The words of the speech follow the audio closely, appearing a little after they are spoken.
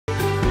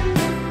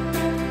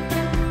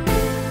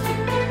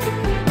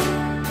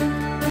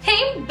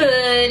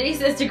good? It's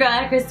Sister Girl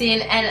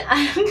AyChristene, and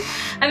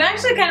I'm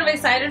actually kind of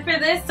excited for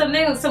this.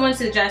 Something that someone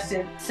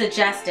suggested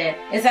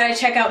is that I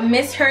check out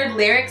MISHEARD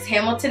Lyrics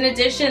Hamilton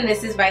Edition.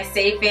 This is by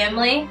Say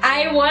Family.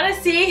 I want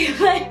to see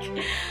like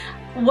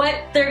what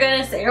they're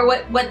gonna say or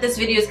what this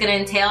video is gonna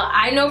entail.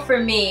 I know for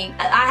me,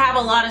 I have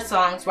a lot of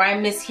songs where I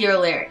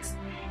mishear lyrics,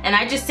 and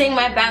I just sing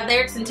my bad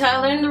lyrics until I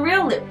learn the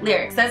real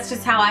lyrics. That's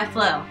just how I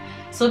flow.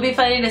 So it'll be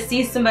funny to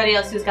see somebody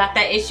else who's got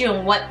that issue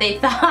and what they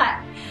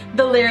thought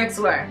the lyrics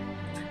were.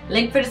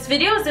 Link for this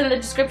video is in the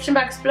description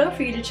box below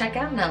for you to check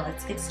out. Now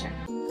let's get started.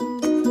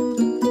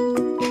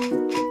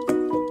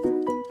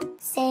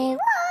 Say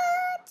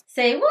what?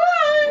 Say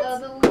what? Well,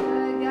 the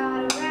word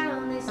got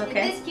around. They said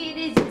this kid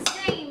is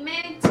insane,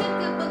 man. Took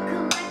up a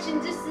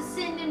collection just to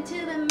send him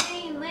to the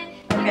mainland.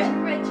 Get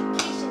your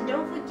education,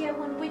 don't forget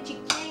when which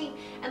you came.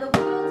 And the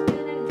world's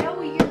gonna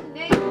know your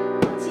name.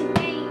 What's your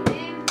name,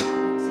 man?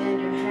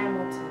 Alexander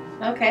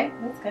Hamilton. Okay,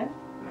 that's good.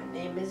 My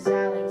name is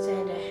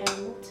Alexander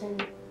Hamilton.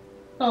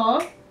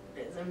 Aww.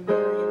 There's a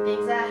million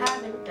things I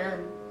haven't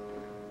done,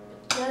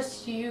 but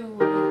just you,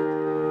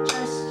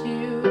 just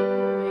you.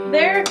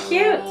 They're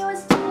cute.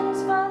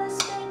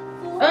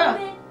 Oh.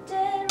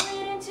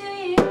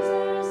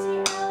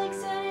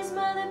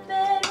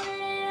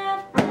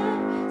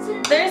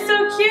 They're so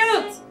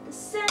cute.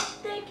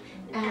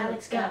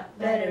 Alex got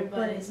better,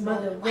 but his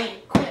mother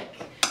went quick.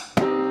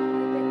 The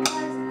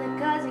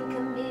cousin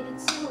committed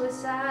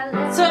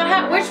suicide. So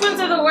which ones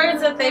are the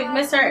words that they've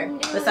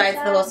misheard besides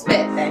the whole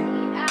spit thing?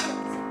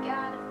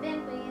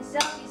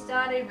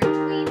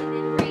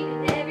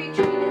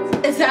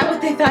 Is that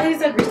what they thought he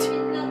said? The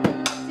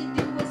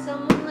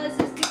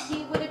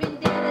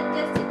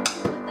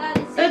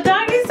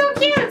dog is so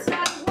cute. I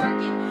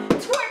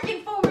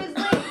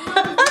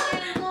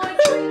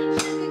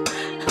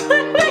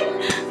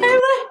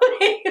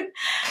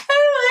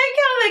like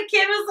how the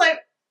kid was like,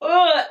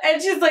 oh,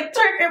 and she's like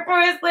twerking for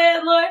his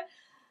landlord.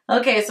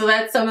 Okay, so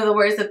that's some of the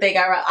words that they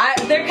got wrong.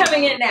 They're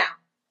coming in now.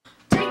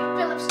 Take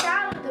Philip's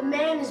style, the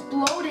man is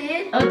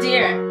bloated. Oh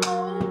dear.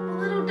 Oh,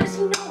 little does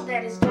he know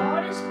that his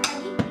daughter's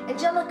Peggy,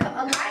 Angelica,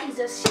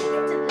 Eliza, she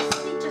went to the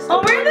city just.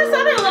 Oh, where did this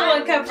other little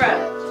one come from?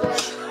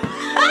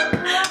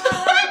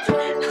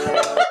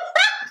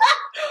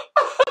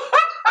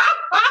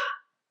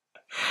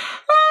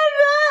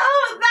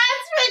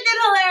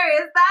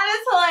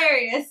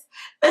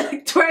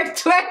 Twerk,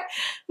 twerk.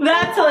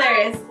 That's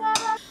hilarious.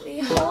 We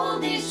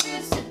hold these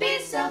truths to be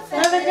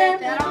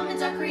self-evident that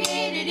almonds are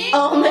created equal.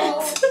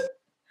 Almonds.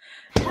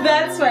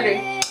 That's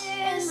funny.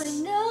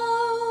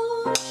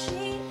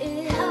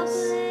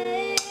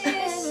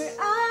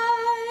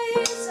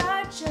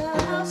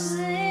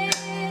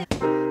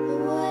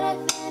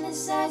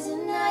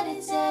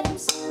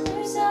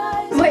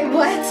 Wait,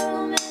 what?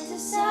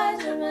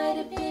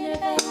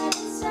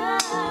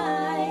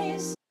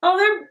 Oh,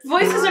 their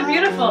voices are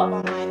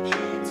beautiful.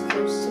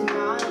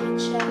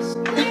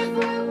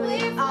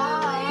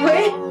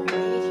 Wait.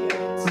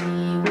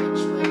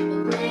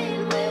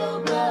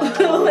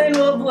 The wind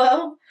will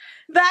blow.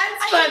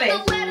 That's funny. I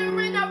hit the ladder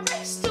and I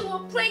raced to a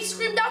place,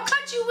 screamed, I'll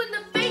cut you in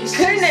the face.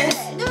 Goodness.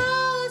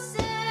 No,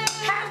 sir.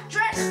 Half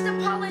dressed,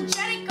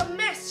 apologetic, a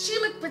mess. She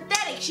looked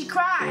pathetic, she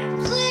cried.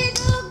 Please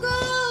don't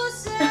go,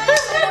 sir.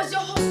 That was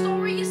your whole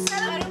story, you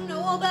said. I don't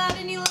know about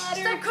any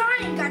letter. Stop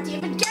crying, God,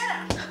 David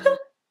Guetta.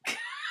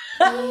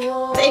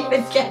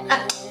 David Guetta.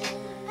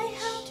 I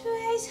helped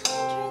raise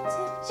hundreds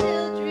of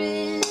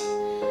children.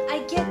 I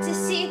get to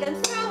see them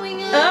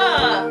throwing up.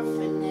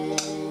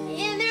 Orphanage.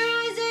 In their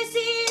eyes I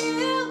see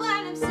you,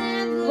 Adam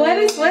Sandler. What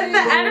is the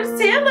Adam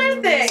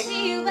Sandler thing? I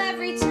see you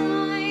every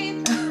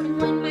time. And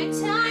when my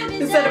time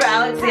is Instead of up,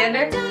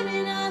 Alexander? have I done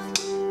enough?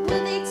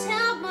 Will they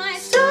tell my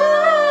story?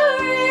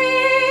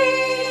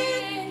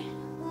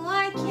 Oh,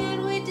 I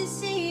can't wait to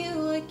see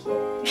you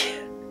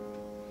again.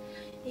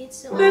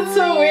 It's That's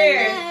so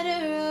weird.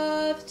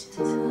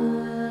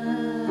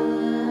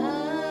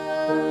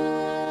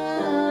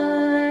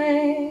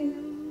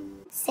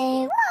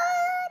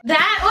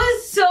 That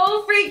was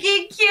so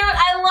freaking cute.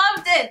 I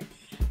loved it.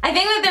 I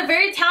think that they're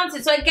very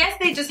talented. So I guess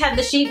they just had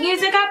the sheet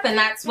music up and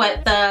that's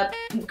what the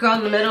girl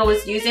in the middle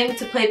was using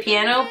to play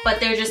piano, but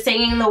they're just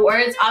singing the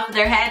words off of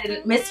their head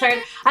and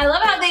misheard. I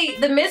love how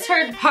the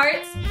misheard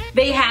parts,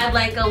 they had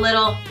like a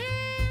little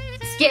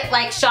skit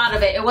like shot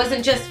of it. It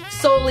wasn't just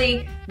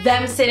solely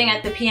them sitting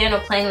at the piano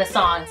playing the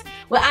songs.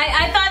 Well,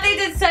 I thought they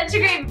did such a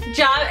great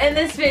job in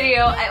this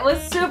video. It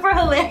was super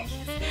hilarious.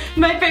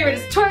 My favorite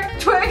is twerk,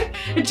 twerk,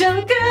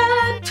 Angelica,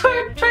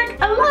 twerk, twerk,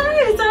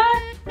 Eliza,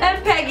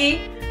 and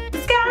Peggy.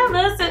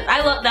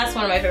 I love, that's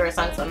one of my favorite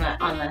songs on the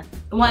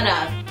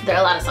there are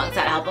a lot of songs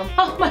that album.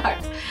 Oh my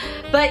heart.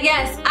 But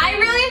yes, I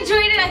really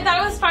enjoyed it. I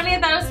thought it was funny, I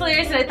thought it was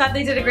hilarious, and I thought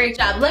they did a great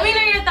job. Let me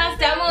know your thoughts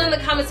down below in the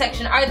comment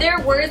section. Are there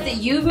words that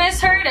you've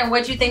misheard and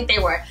what you think they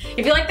were?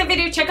 If you like the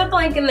video, check out the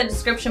link in the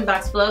description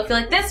box below. If you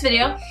like this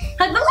video,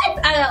 click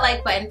that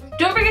like button.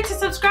 Don't forget to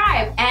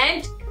subscribe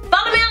and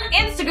follow me on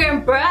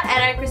Instagram, bruh,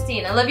 at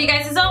AyChristene. I love you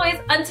guys as always.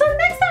 Until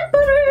next time.